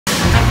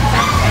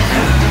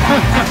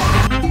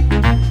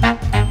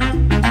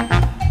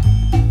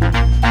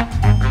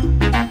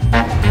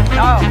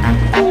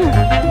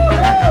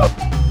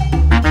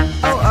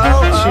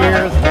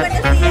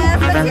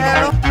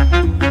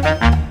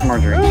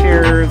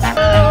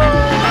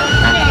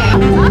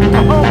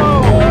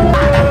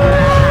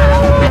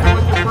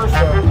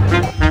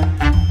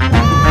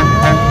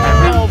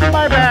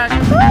My back.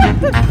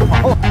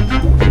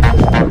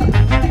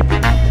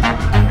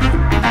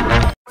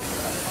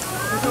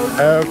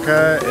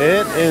 Okay,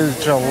 it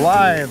is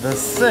July the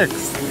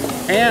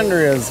 6th,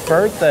 Andrea's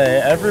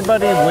birthday.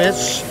 Everybody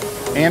wish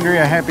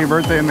Andrea happy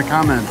birthday in the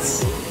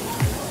comments.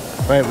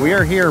 But we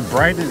are here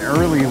bright and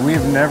early.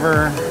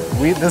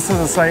 This is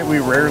a sight we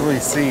rarely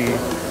see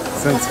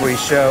since we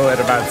show at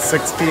about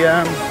 6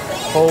 p.m.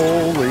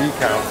 Holy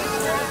cow.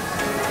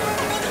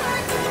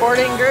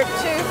 Boarding group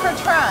 2 for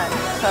Tron,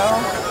 so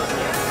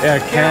yeah,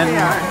 Ken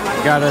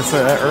got us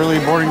an early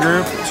boarding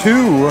group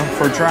 2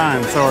 for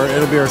Tron, so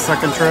it'll be our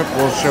second trip.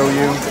 We'll show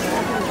you,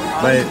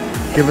 but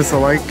give us a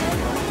like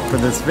for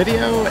this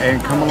video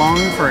and come along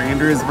for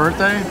Andrea's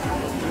birthday,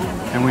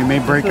 and we may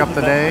break up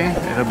the day.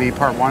 It'll be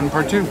part 1,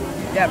 part 2.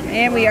 Yep,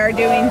 and we are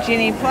doing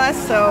Genie Plus,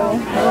 so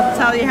we'll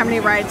tell you how many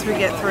rides we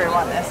get through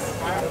on this.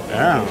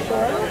 Yeah.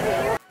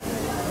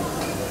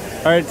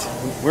 All right,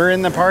 we're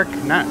in the park,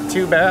 not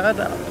too bad,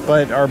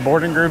 but our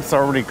boarding group's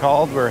already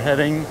called. We're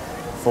heading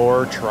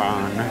for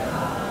Tron.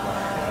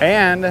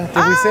 And did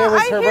we say it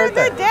was her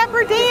birthday? I hear the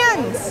Dapper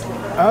Dans.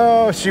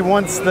 Oh, she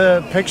wants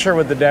the picture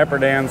with the Dapper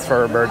Dans for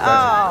her birthday.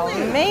 Oh,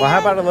 man. Well, how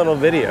about a little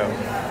video?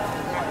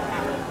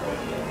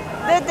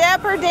 The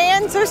Dapper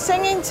Dans are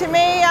singing to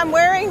me, I'm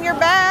wearing your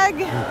bag.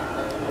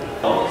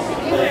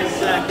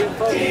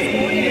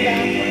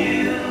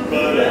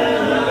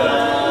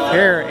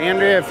 Here,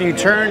 Andrea, if you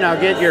turn, I'll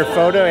get your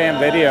photo and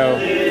video.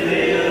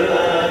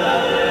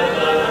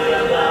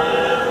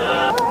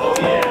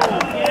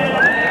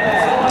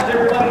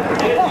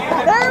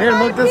 Here,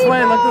 look this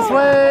way, look this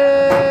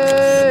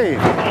way!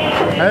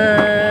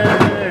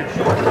 Hey!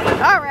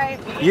 All right.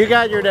 You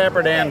got your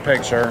Dapper Dan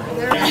picture.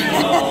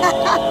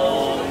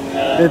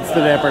 It's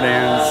the Dapper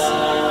Dans.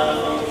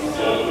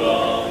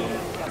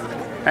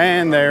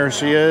 And there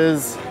she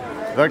is,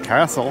 the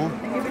castle.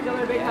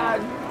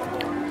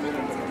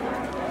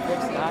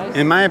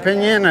 In my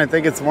opinion, I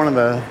think it's one of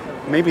the,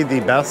 maybe the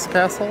best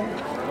castle.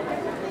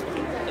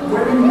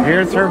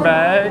 Here's her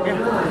bag.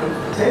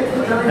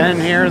 And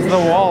here's the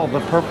wall,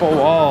 the purple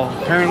wall.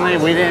 Apparently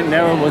we didn't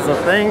know it was a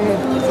thing.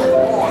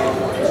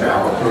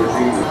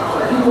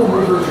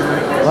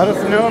 Let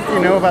us know if you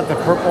know about the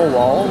purple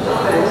wall.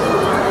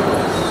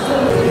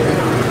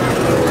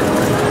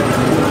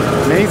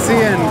 Macy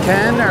and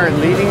Ken are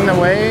leading the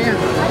way,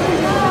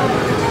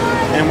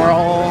 and we're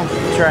all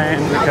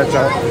trying to catch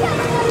up.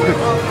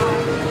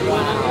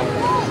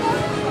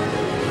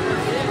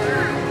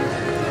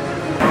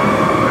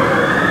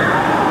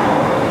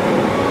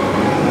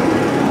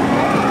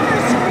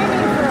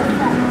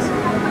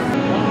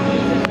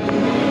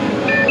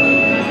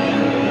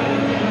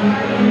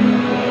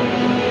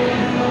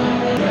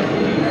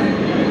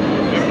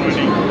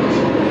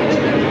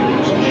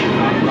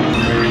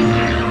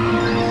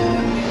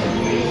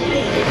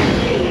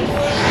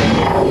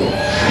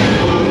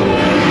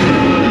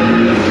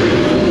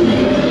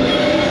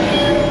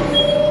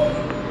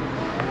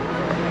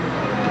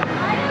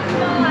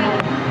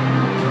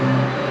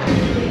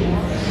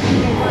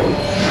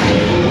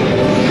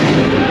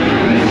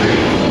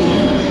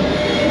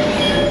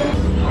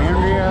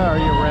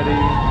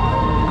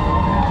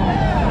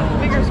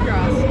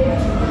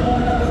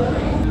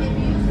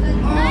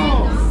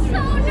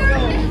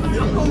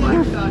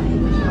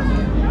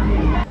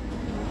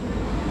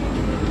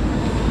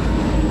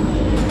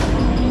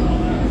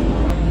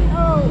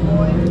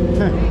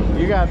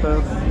 You got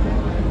this.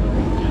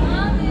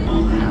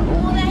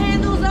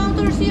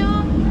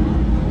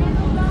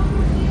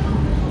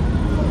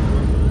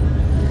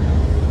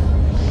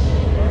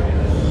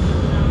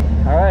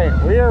 All right,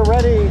 we are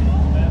ready.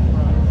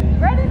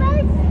 Ready,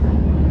 Mace?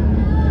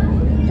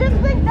 Just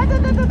think,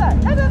 da-da-da-da-da.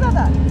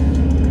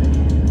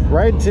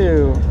 Right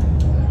to,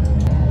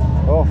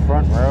 oh,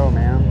 front row,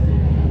 man.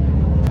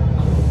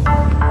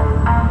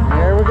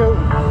 There we go.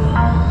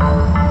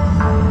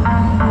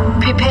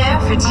 Prepare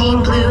for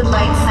Team Blue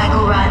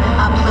Lightcycle Run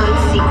upload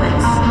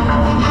sequence.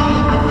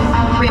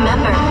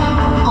 Remember,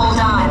 hold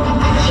on,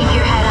 keep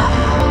your head up.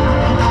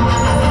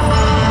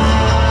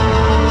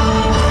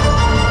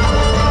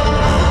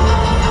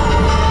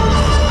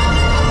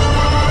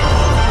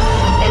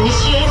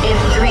 Initiate in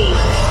 3,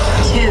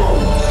 2,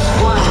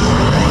 1.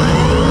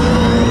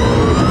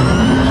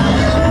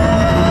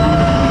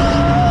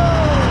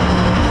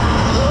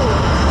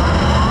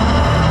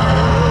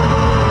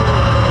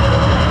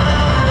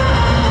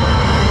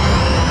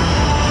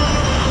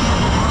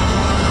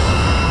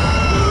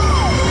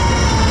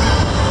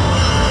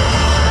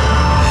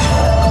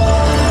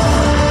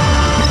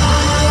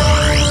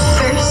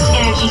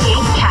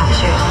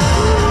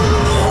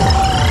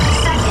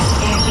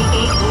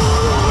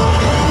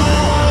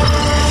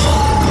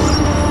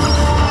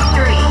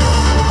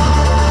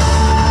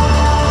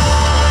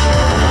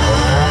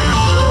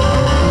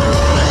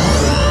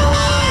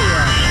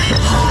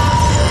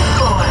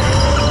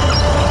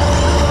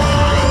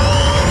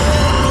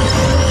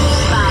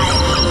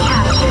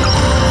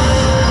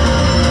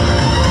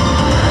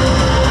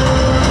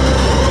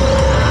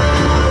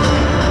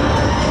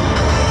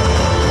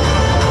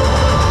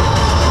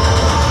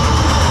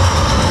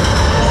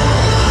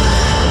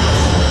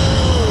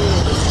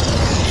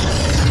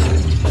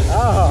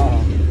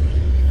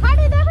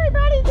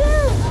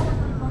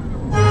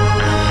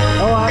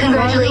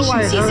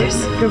 on Caesars.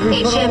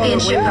 A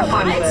championship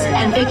performance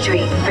and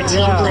victory for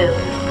Team Blue.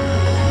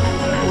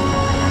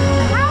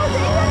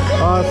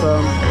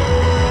 Awesome.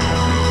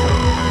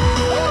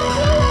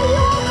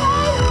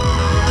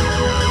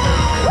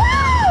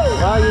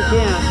 Oh, you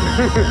can't.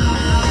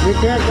 You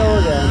can't go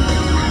again.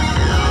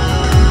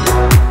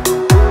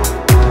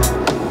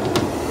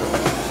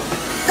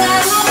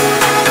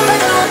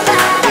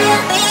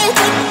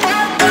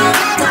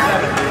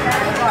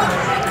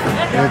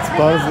 It's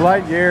Buzz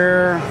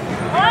Lightyear.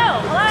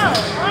 Hello, hello,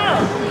 hello.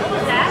 What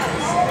was that?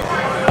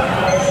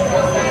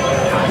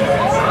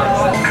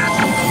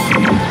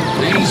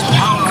 These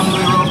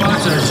power-hungry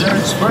robots are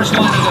Zerg's first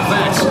line of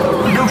defense.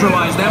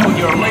 Neutralize them with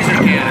your laser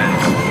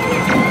cannons.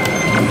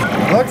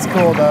 Looks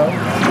cool though.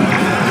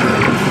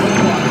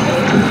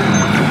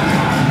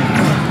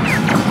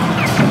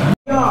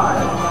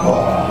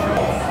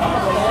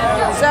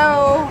 So,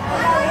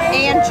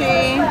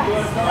 Angie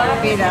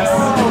beat us.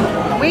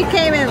 We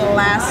came in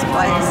last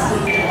place.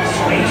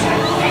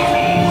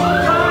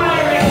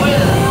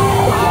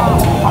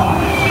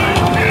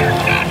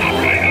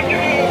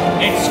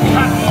 It's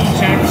Captain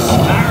Jack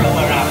Sparrow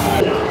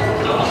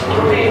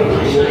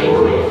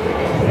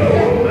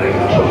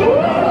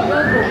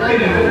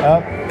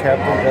Up,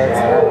 Captain Jack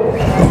Sparrow.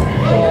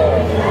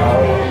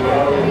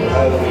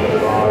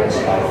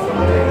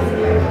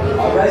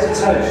 I raise a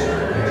toast to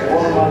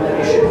one of my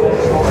leadership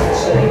members at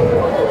sea.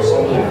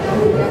 Salute.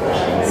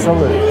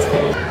 Salute.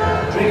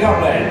 Drink up,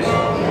 lads.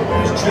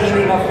 There's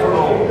treasure enough for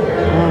all.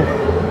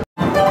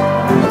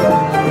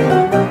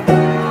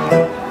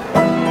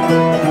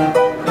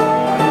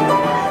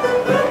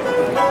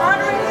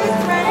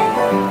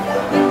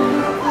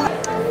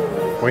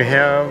 We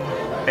have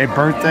a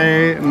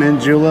birthday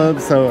mint julep,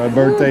 so a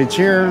birthday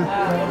cheer.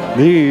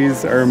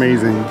 These are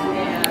amazing.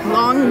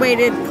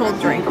 Long-awaited cold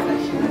drink.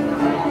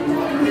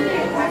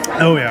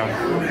 Oh yeah.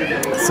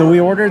 So we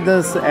ordered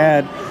this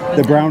at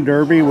the Brown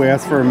Derby. We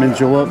asked for a mint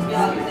julep.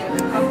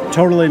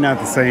 Totally not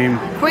the same.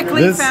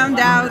 Quickly found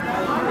out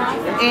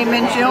a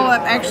mint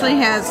julep actually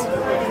has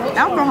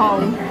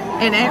alcohol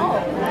in it,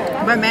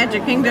 but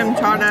Magic Kingdom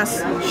taught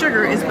us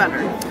sugar is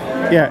better.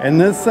 Yeah, and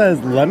this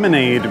says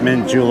lemonade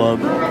mint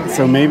julep,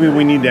 so maybe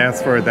we need to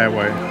ask for it that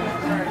way.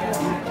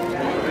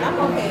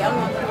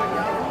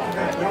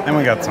 And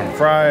we got some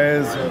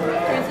fries,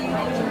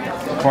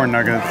 corn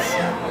nuggets.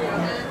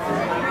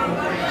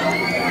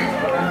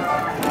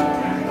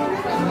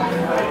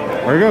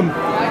 We're good.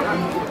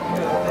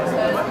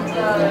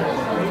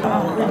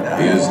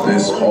 Is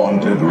this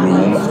haunted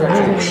room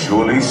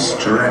actually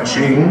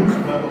stretching?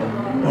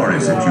 Or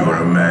is it your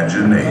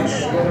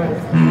imagination?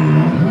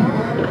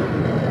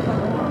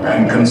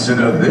 And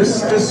consider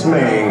this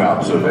dismaying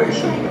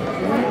observation.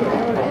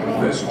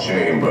 This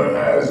chamber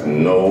has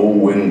no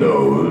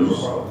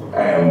windows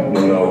and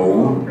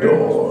no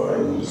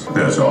doors.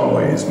 There's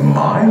always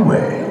my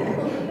way.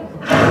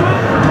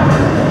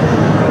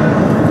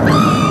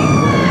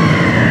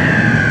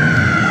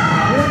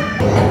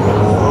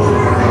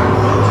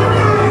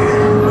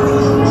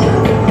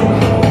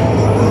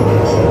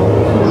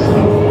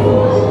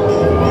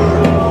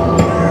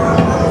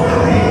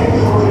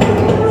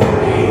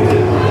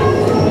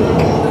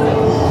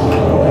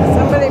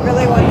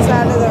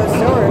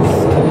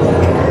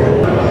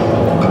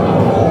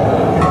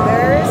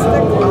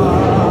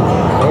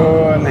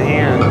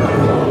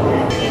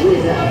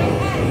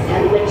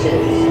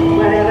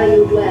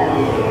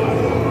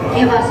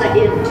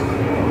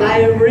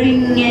 By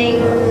ringing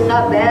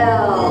the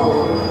bell.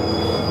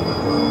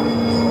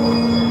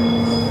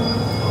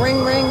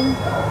 Ring, ring.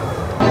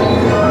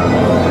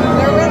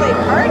 They're really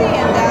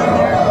partying down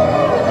there.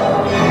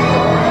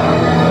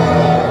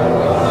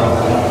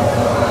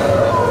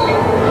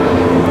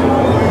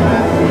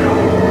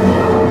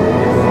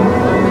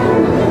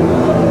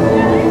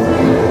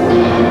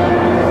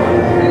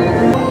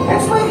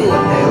 It's like you do.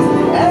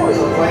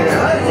 Ariel played a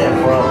hundred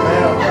for a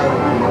minute.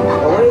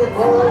 What do you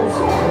call those?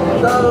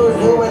 Those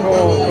human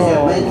thingies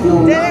that make you...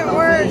 Didn't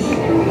work.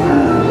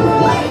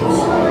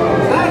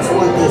 That's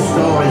what this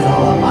story's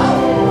all about.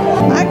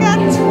 I got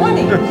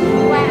 20.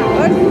 Wow.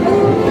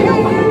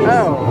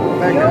 Oh,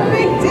 thank No you.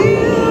 big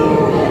deal.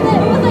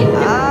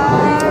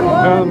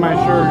 That was my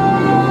shirt.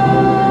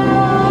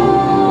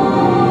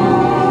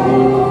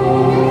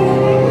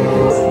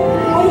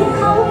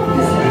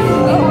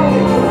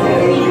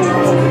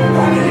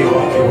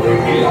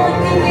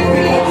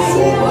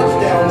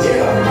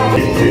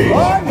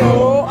 Oh no,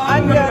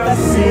 I'm gonna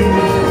see.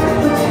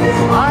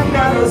 I'm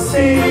gonna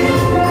see.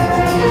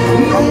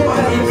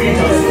 Nobody beats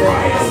us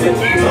fires and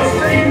keeps us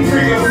dream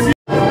free.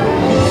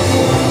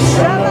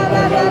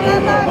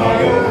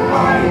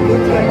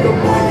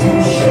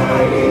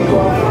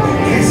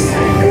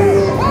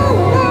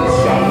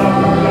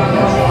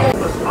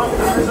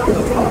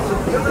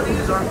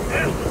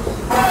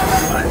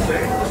 I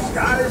say the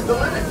sky is the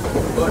limit,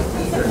 but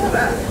even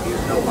that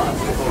is no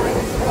obstacle in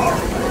our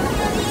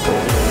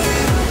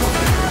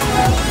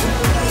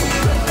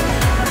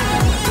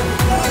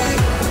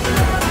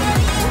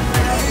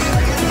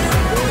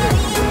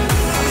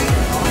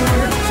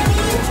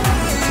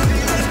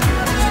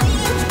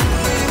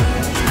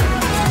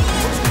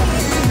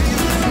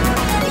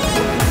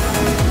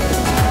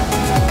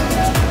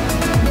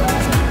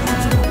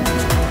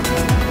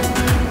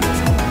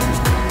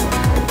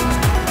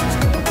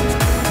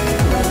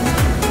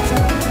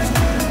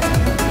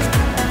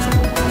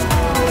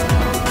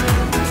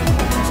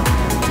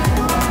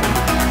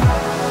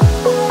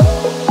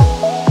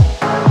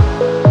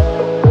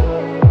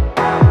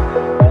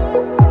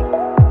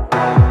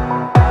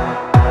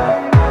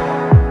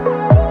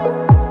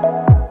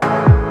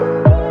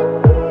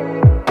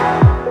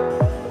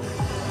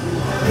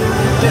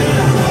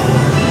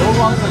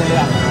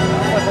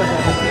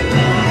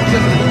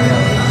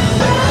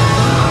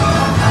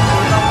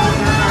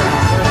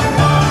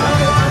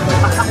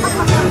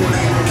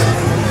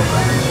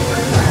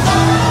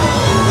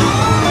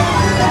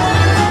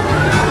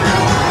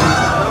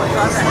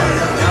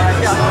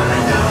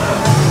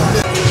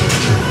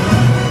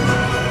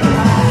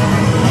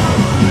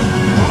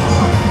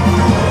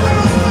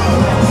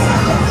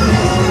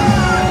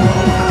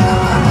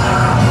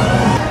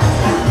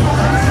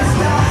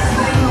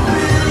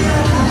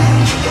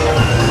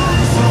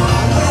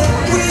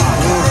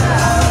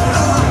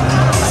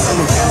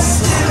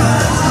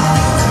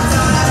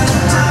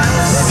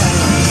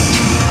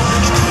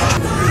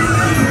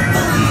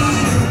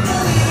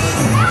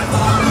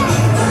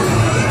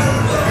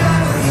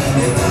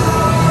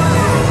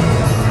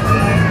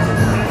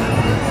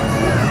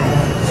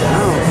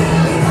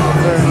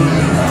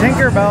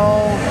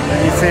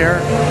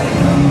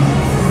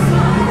here.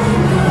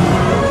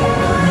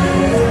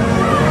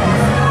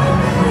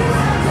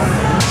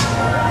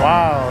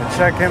 Wow,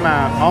 check him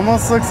out.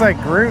 Almost looks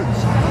like Groot.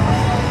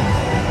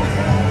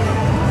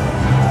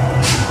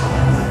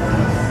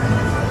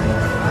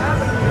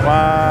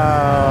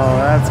 Wow,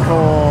 that's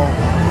cool.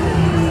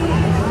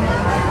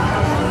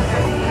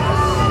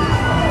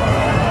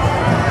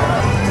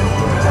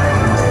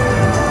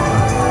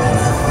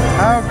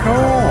 How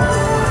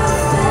cool.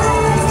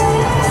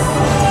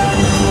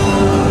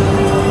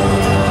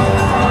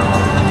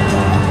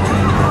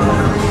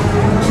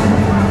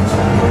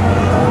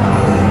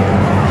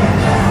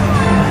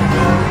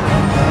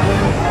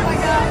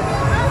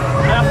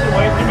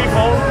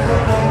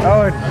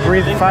 Oh, it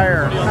breathed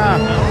fire.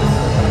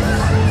 Huh.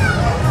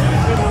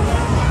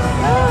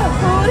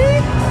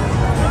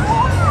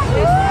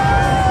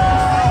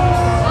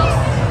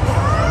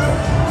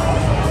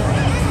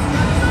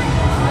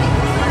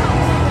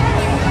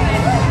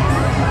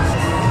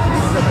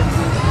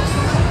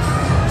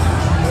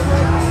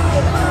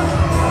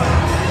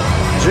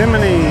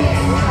 Jiminy.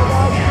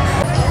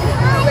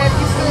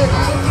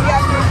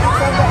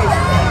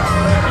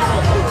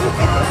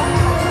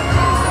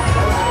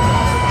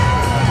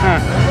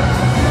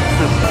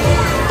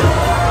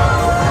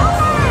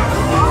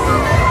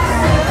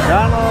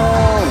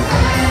 Donald.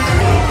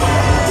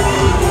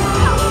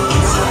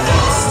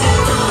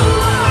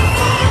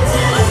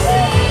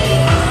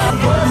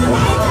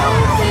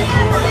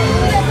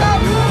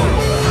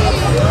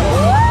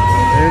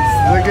 It's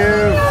the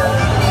goof.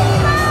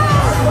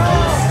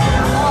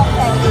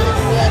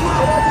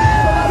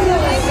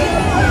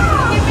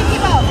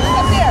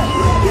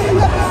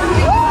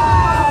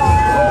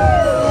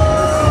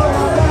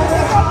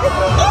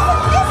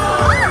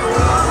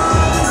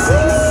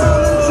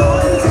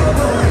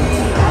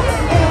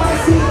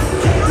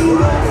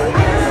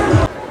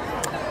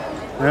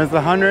 There's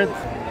the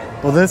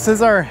 100th. Well, this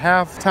is our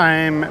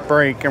halftime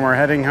break and we're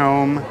heading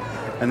home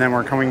and then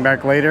we're coming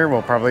back later.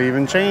 We'll probably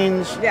even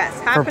change Yes,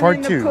 for hopping part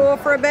in 2. the pool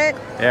for a bit.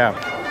 Yeah.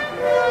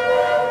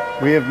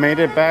 We have made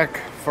it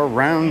back for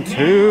round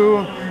 2.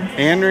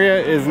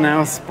 Andrea is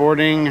now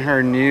sporting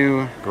her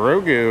new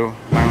Grogu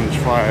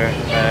Loungefly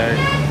bag.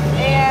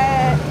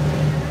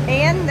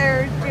 And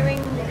they're doing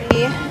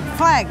the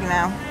flag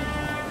now.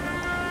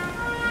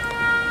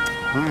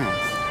 Nice.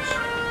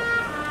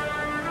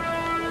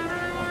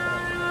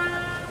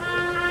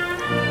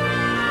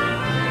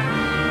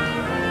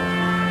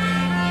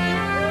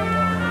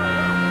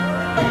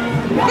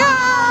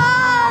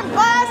 God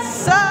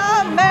bless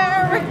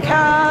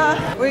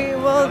America. We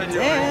will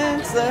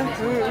dance the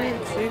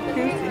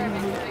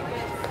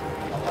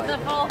The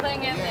full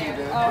thing in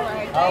there. All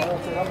right.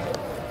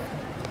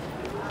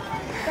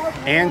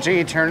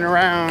 Angie, turn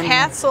around.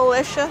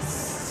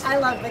 Castle-licious. I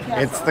love the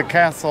castle. It's the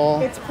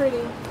castle. It's pretty.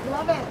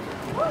 Love it.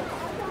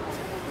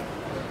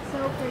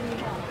 So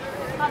pretty.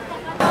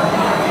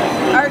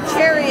 Our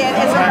chariot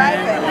is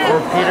arriving. For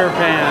Peter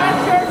Pan.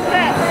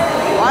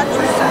 Watch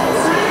your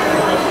steps.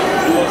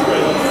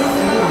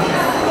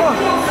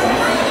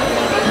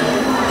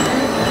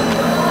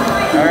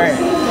 All right.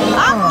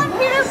 I'm on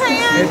Peter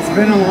Pan. It's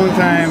been a long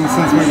time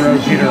since we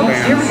rode Peter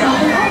Pan. Here we go.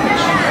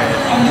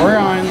 We're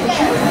on.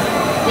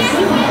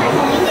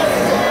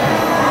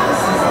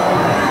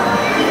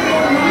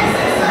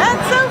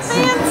 That's so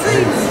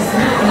fancy.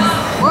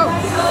 Whoa.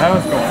 That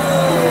was cool.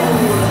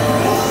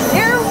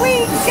 Here we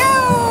go.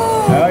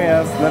 Oh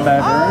yes, the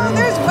bedroom. Oh,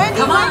 there's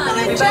Wendy, Michael,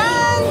 and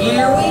John.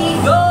 Here we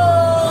go!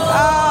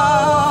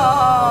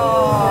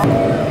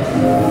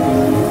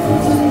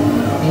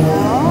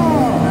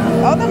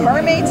 Oh, the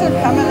mermaids are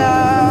coming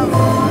up.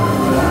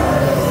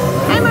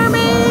 Hi,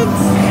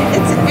 mermaids.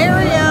 It's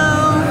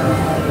Ariel.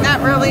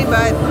 Not really,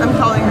 but I'm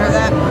calling her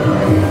that.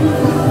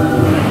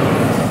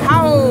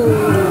 How?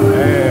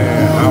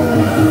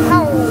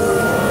 How?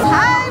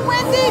 Hi,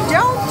 Wendy.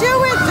 Don't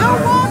do it.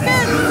 Don't walk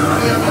it.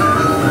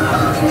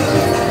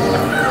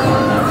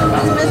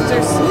 It's Mr.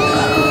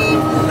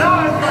 Sneak.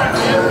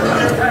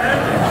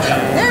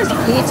 There's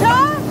Peter.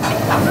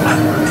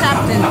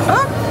 Captain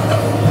Hook.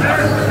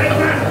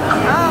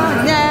 Oh,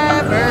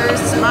 never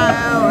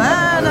smile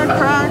at a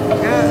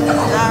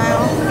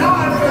crocodile.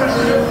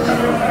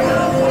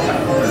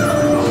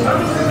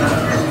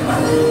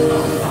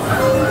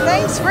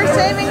 Thanks for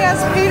saving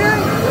us, Peter.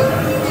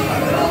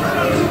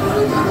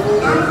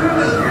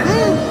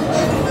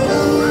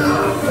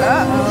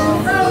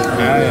 Uh-oh. Oh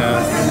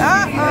yes.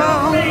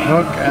 Uh-oh.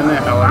 Hook and the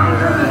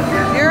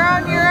elevator. You're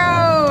on your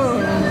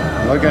own.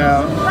 Look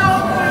out.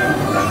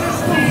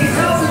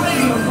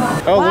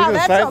 Oh, Wow, look at the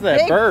that's size a of that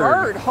big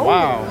bird. Holy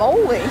Wow.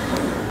 moly.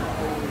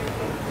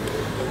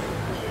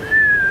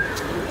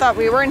 Thought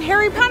we were in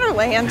Harry Potter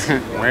land.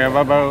 We have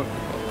a boat.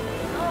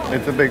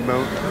 It's a big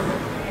boat.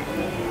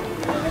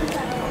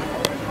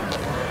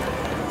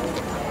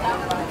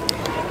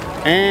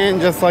 And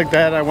just like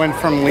that, I went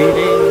from leading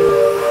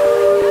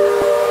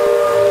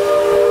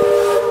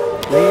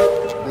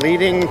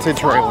to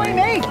trailing.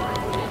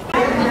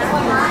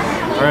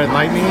 All right,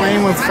 Lightning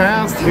Lane was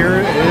fast. Here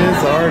is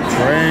our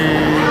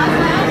train.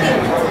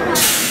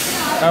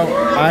 Oh,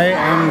 I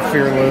am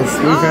fearless.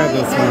 We've had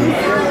this one.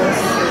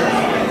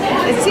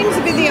 It seems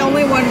to be the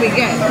only one we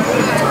get.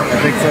 I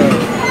think so.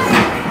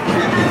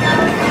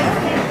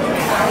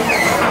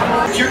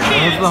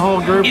 There's the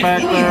whole group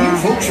back there.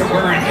 Folks are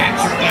wearing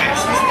hats or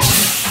glasses.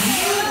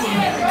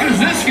 Because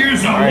this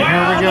here's a Alright,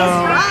 here we go.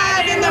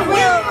 Ride in the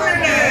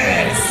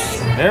wilderness.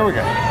 There we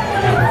go.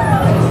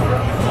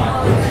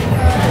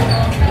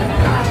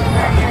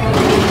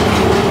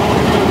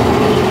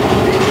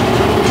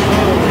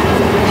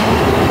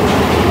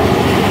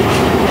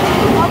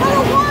 A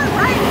little warm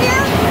right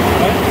here.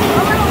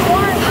 A little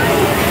warm right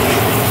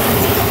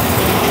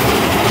here.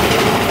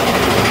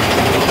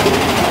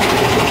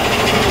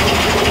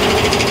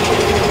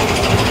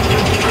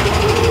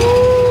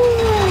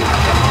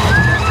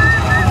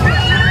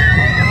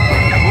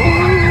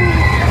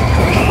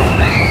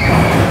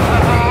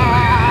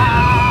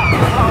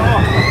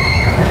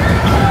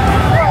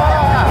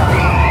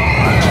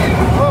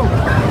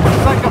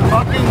 It's like a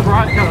fucking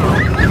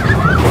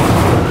Bronco.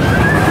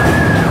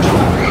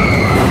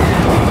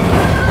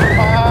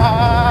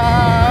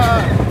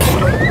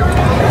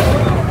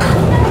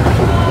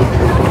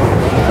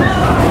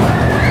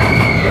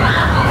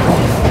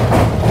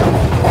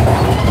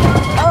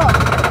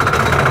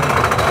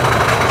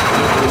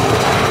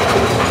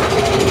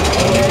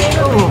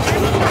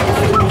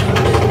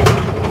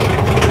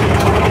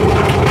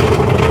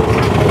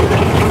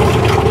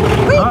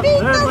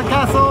 There's the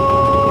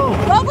castle!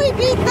 But we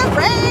beat the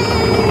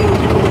rain.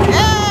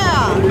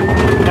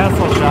 Yeah.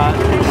 Castle shot.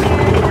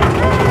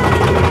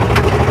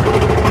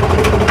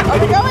 Are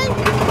we going?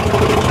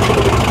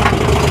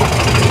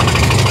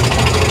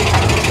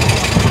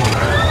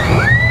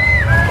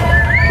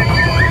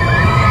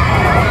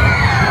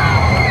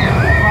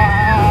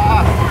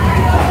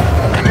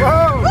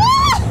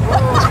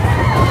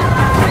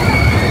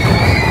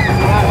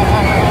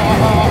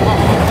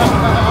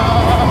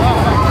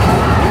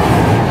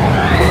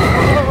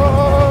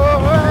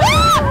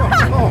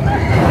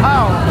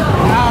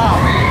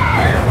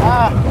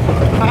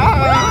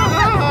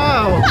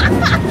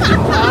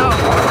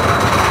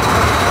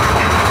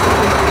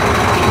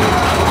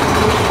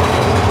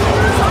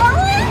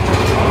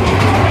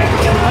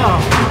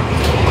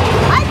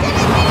 I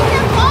didn't mean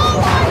to fall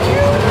on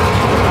you.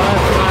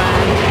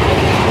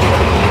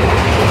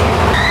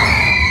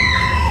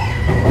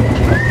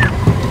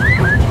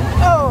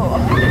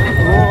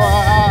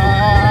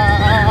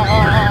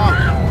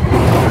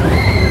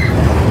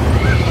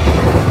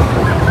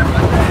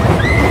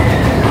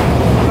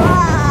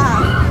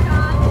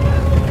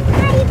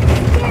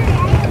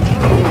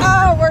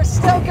 Oh, we're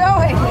still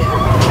going.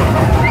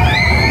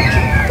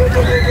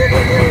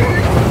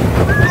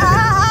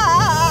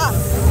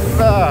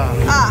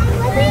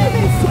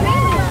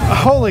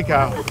 Holy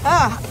cow.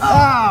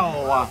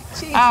 Ow.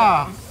 Jesus.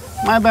 Ah.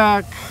 My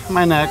back,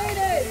 my neck.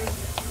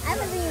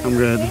 I'm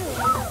good.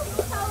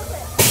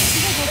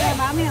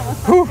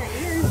 Whew.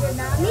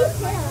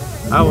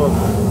 I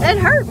will. It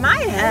hurt my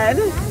head.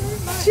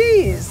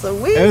 Jeez,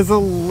 Louise. It was a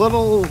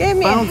little Gave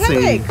me a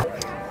bouncy. headache.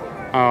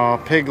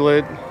 Oh,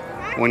 Piglet,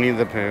 Winnie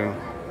the Pooh.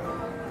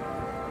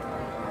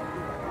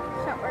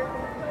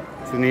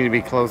 Does it need to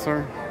be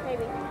closer?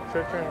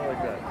 Try turning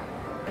like that.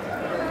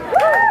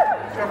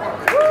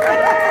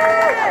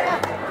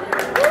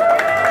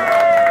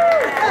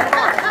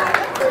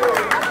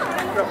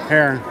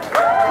 Here,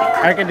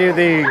 I can do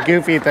the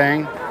goofy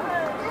thing.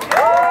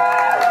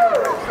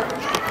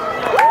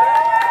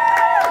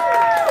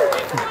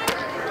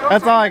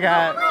 That's all I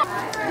got.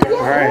 All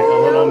right,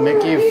 a little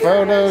Mickey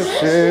photo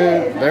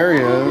shoot. There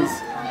he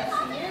is.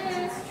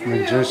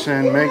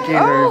 Magician Mickey,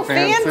 Oh,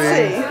 very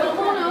fancy.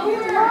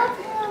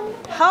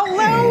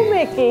 Hello,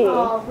 Mickey.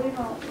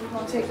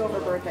 We'll take over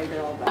birthday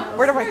girl.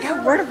 Where do I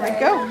go? Where do I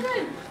go?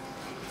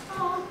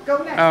 Go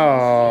next.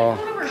 Oh,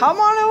 Come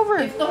on over.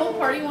 If the whole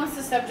party wants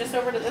to step just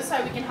over to this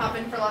side, we can hop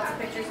in for lots of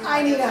pictures.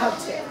 I need a hug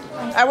too.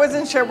 I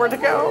wasn't sure where to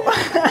go.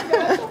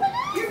 That's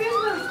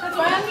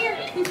why I'm here.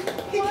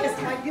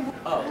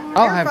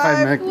 I'll have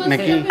fun,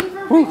 Mickey.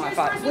 Whew. All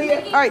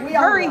right,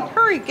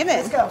 hurry, get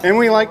in. And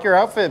we like your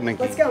outfit,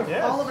 Mickey. Let's go.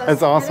 All of us.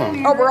 That's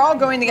awesome. Oh, we're all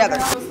going together.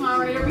 Smile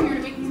right over here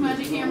to Mickey's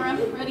magic camera.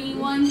 Ready?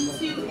 1,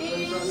 2,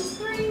 and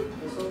 3.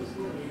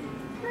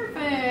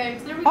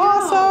 Perfect. There we go.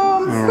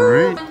 Awesome. All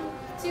right. 1,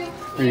 2,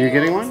 Are you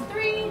getting one?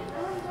 3.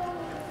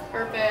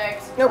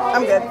 Perfect. Nope,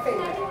 I'm good.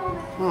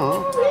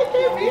 Oh.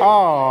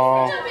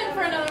 Oh. Jump in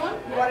for another one.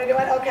 You want to do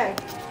it? Okay.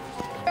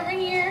 Over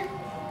here.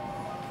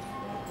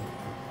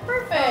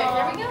 Perfect.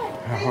 There we go.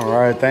 All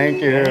right,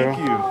 thank you.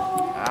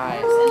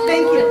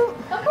 Thank you.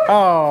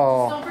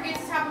 Oh. Don't forget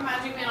to tap a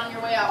magic man on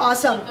your way out.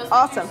 Awesome.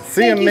 Awesome.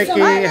 See you, Thank you so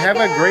Mickey. much. Have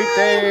a great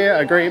day,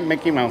 a great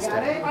Mickey Mouse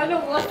day. I know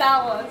what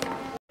that was.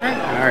 All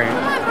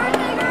right.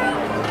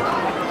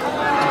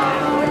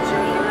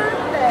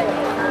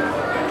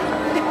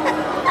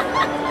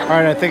 All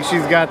right, I think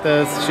she's got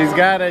this. She's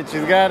got it.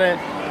 She's got it.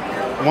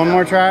 One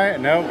more try?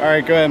 Nope. All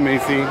right, go ahead,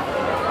 Macy. All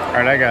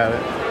right, I got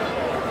it.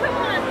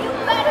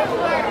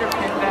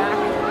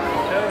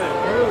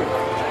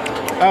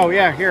 Oh,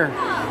 yeah, here.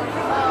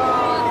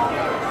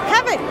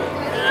 Have it.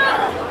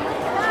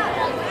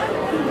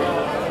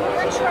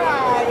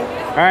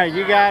 All right,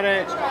 you got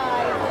it.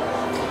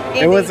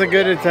 It was a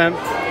good attempt.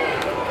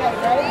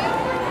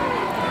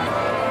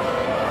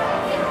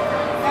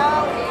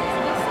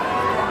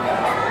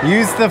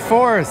 Use the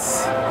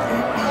force. All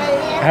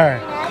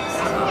right.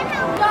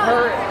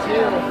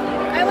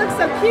 I look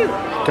so cute.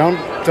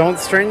 Don't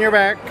strain your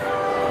back.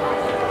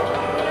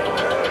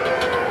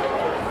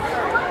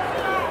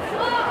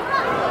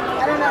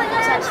 I don't know if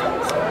you touch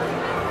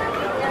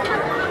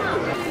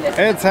those.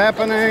 It's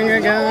happening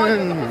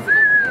again.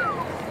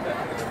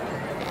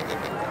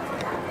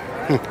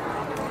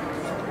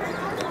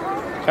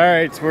 All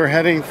right, so we're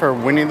heading for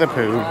Winnie the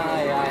Pooh.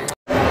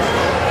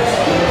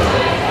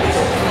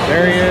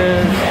 There he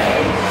is,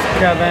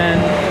 Kevin.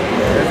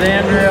 There's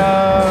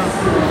Andrea.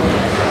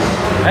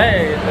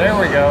 Hey, there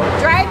we go.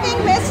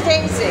 Driving Miss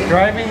Daisy.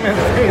 Driving Miss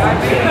Daisy.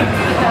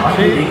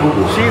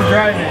 She's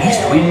driving.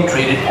 East Wind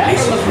traded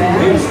places.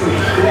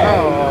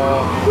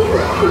 Oh.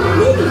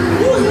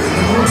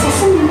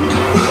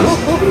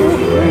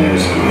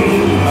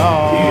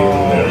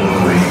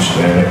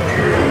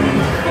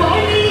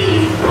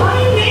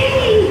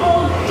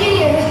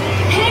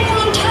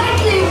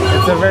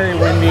 It's a very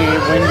windy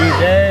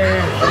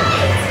day.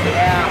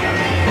 Yeah.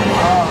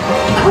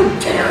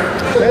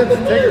 It's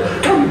Tigger.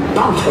 Come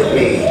bounce with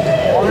me.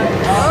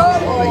 Oh.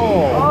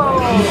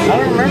 I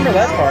don't remember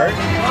that part.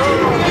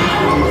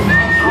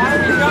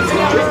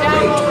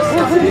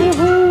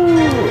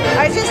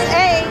 I just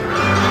ate.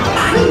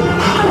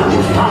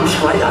 Bounce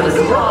right out of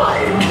the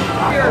ride.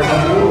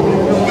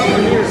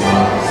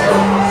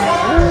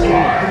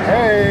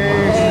 Hey.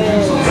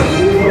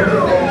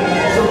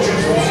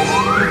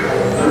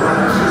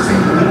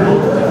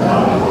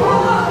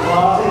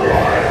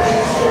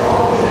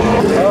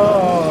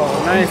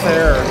 Oh, nice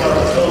air.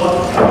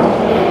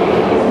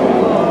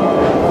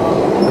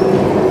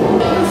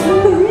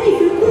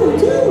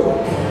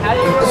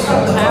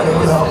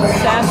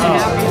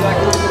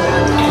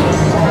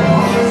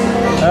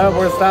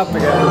 We're stopped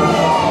again.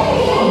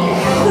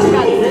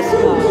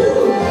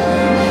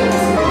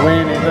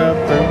 Winnie the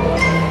Pooh,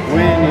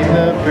 Winnie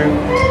the Pooh,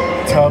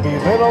 tubby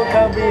little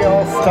cubby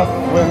all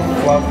stuffed with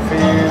fluffy.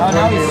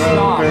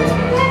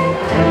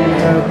 Winnie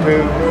the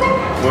Pooh,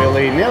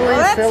 Willy nilly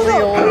silly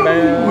old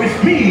man. With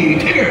me,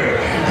 Tigger,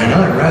 and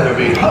I'd rather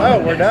be. Oh,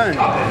 we're done.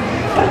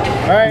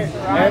 All right,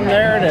 and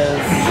there it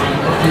is.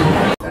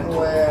 And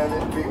when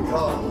it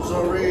becomes a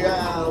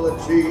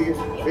reality,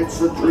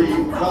 it's a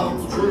dream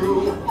come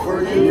true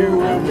for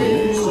you and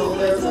me. So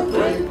there's a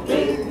great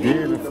big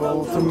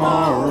Beautiful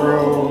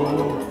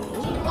tomorrow.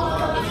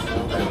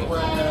 And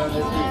when it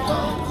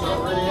becomes a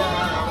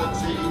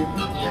reality,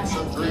 it's a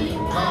dream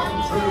come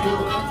true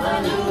for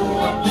you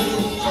and me.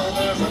 So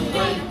there's a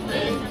great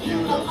big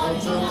beautiful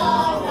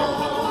tomorrow,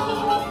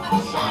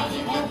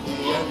 shining at the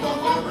end of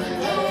every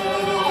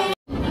day.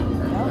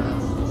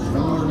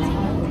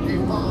 He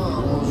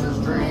follows his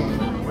dream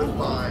with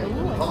my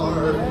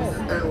heart,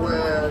 and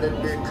when it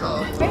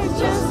becomes It's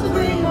just a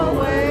dream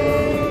away.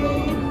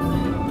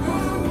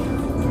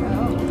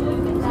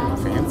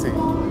 Fancy.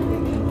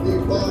 he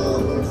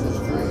follows his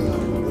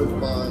dream with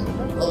my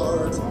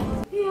heart.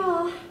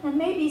 Yeah, and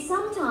maybe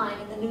sometime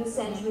in the new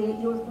century,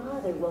 your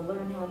father will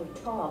learn how to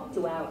talk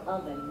to our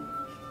oven.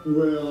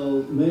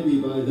 Well, maybe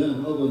by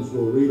then ovens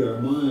will read our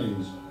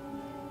minds.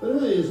 But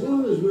hey, as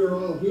long as we're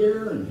all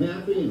here and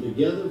happy and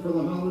together for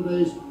the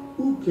holidays,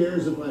 who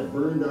cares if I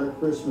burned our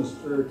Christmas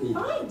turkey?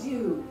 I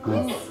do.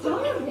 I'm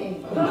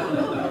starving.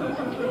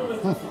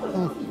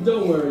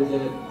 Don't worry,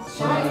 Dad.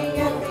 Shining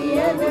at the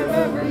end of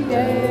every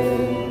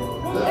day.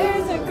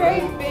 There's a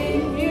great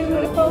big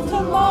beautiful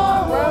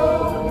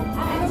tomorrow.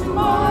 And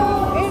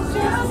tomorrow is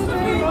just a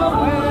dream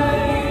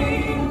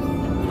away.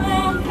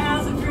 Man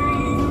has a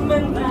dream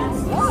and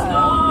that's the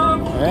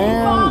start.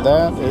 And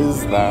that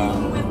is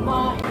that.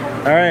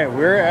 All right,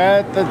 we're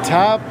at the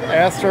top,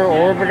 Astro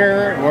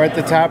Orbiter. We're at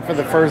the top for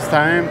the first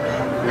time.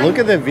 Look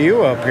at the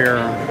view up here.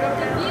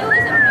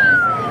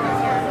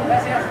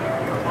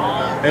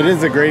 It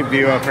is a great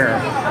view up here.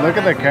 Look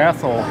at the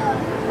castle.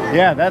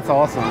 Yeah, that's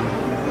awesome.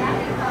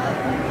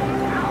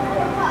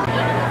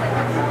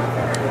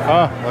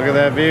 Oh, look at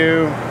that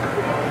view.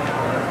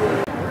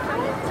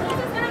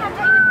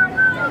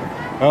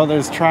 Oh,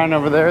 there's Tron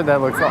over there. That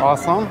looks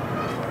awesome.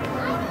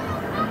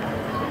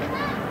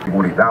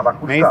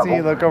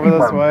 Macy, look over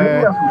this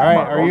way. All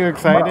right, are you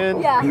excited?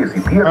 Yeah.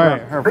 All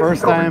right, her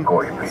first time,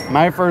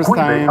 my first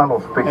time,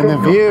 and the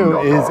view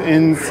is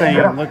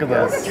insane. Look at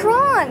this.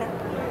 Tron!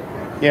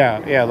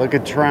 Yeah, look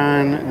at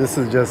Tron. This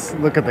is just,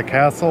 look at the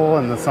castle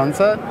and the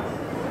sunset.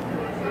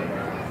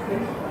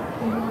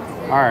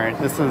 All right,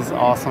 this is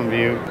awesome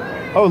view.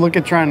 Oh, look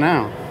at Tron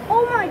now.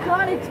 Oh my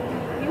god, it's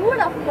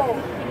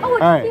beautiful. Oh,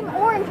 it's All right. team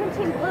orange and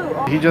team blue.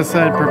 Oh. He just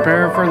said,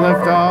 prepare for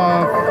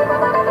liftoff.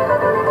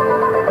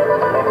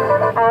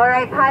 All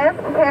right, pilots,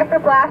 prepare for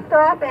blast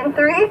off in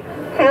 3, 2,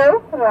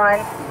 1.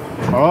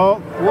 Oh,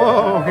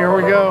 whoa, here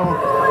we go.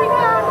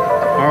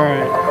 All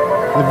right,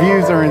 the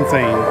views are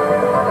insane.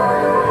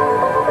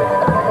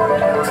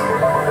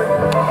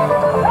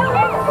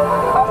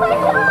 Oh my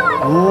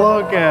god!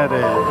 Look at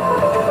it.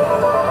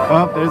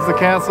 Oh, there's the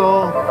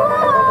castle.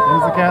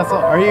 There's the castle.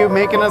 Are you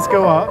making us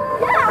go up?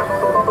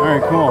 Yeah. All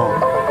right, cool.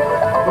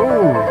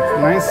 Ooh,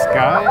 nice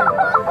sky.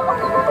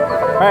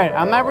 All right,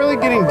 I'm not really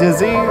getting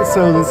dizzy,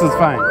 so this is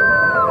fine.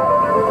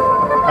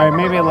 All right,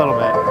 maybe a little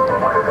bit.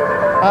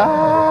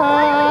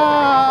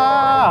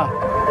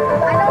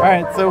 All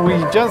right, so we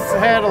just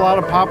had a lot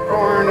of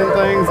popcorn and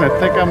things. I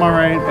think I'm all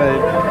right, but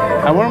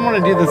I wouldn't want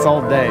to do this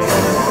all day.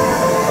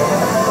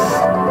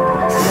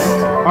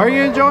 Are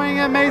you enjoying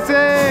it,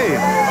 Macy?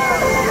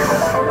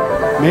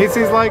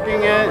 Macy's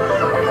liking it.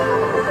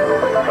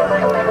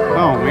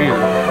 Oh, man.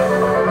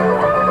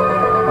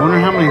 I wonder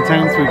how many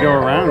times we go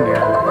around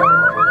here.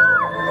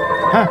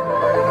 Huh.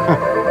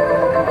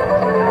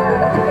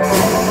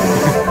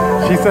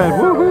 She said,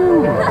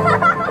 woohoo!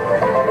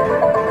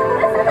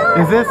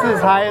 Is this as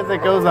high as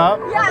it goes up?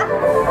 Yeah,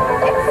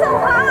 it's so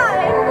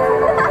high.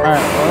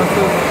 Alright, well this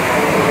is...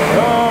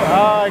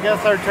 I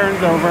guess our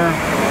turn's over.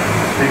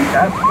 The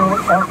Astro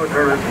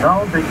Orbiter is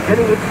now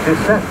beginning its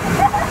descent.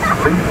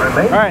 Please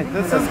remain. Alright,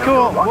 this is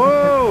cool.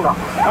 Whoa!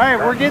 Alright,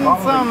 we're getting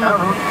some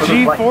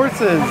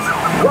G-forces.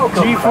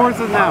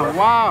 G-forces now.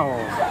 Wow.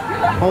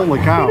 Holy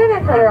cow.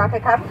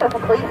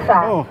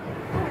 Oh.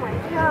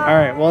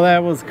 Alright, well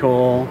that was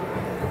cool.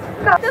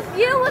 The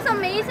view was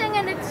amazing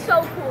and it's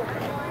so cool.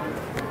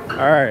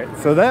 Alright,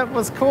 so that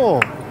was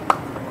cool.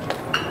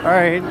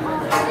 Alright.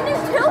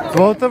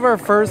 Both of our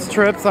first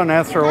trips on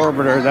Astro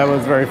Orbiter, that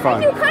was very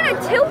fun. You kind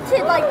of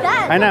tilted like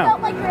that. I know. It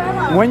felt like you're in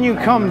a... When you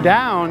come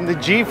down, the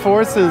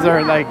G-forces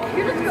are like...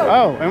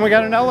 Oh, and we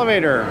got an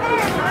elevator.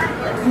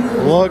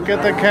 Look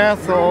at the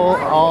castle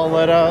all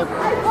lit up.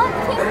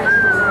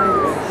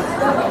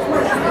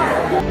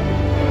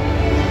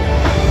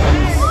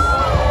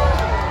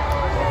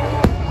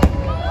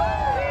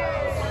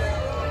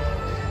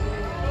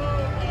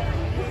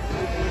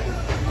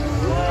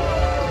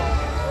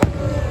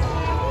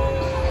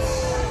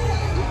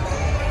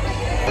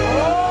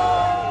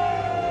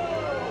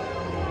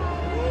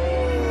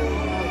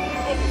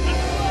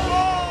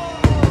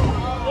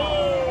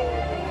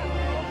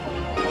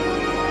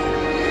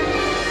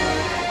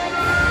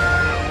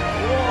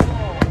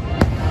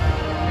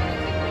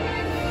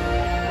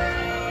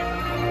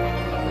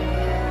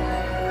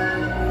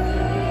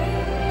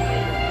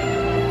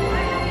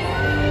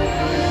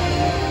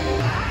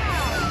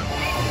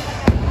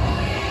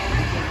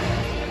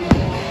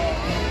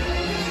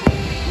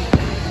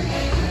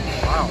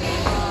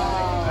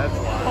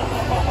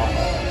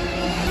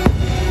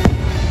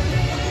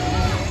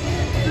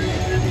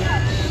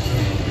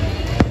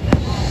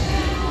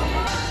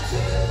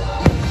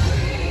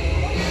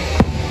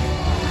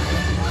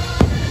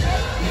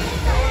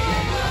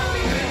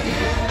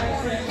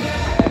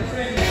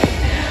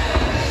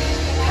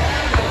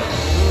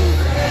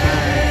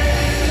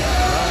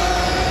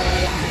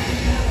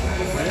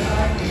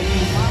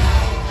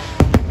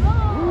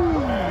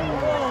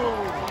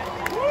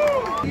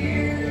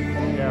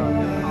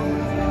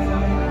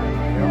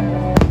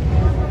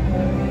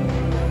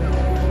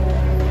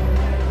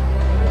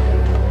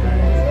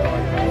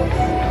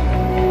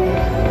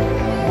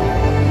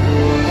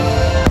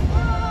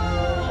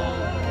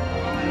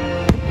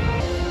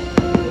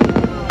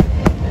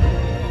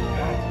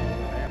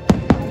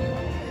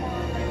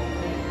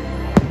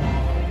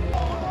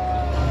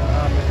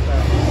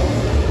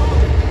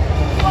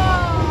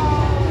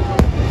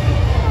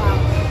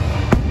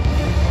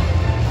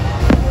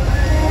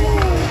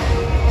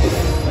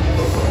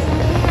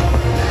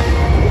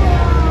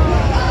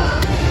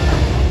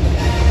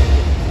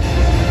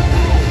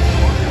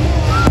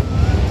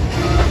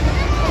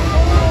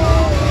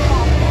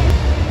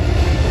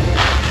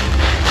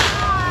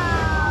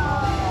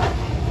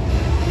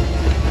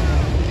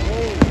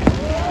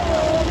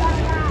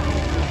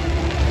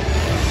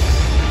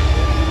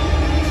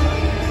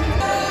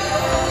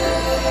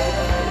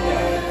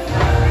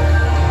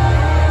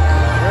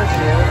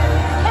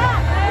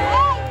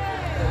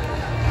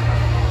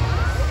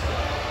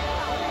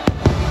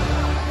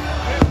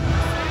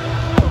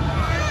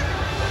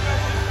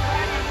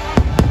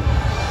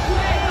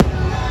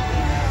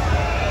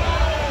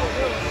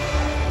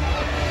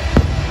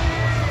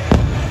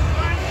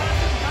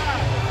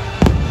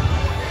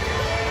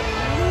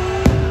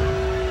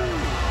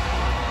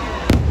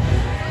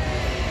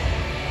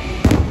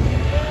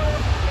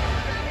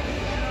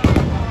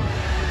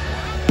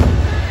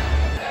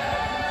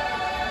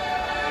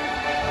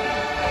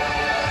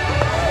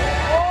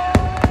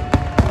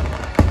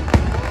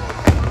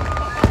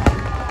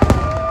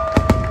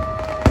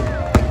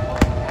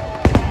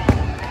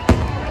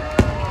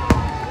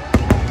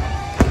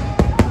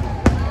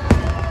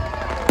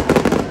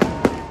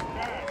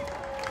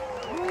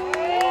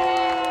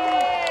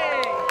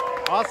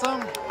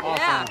 Awesome? Awesome.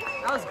 Yeah,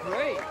 that was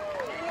great.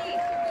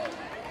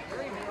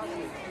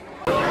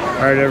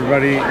 All right,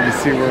 everybody, you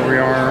see where we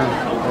are.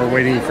 We're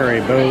waiting for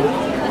a boat.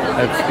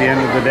 That's the end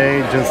of the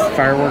day. Just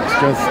fireworks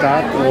just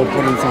stopped. We'll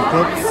put in some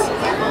clips.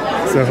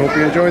 So hope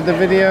you enjoyed the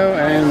video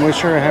and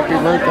wish her a happy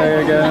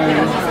birthday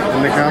again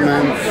in the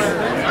comments.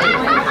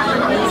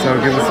 So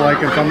give us a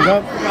like and thumbs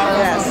up.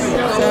 Yes.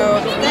 So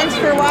thanks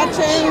for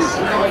watching.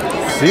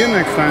 See you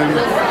next time.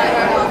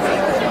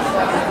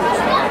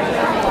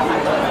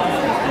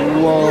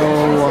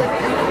 Whoa.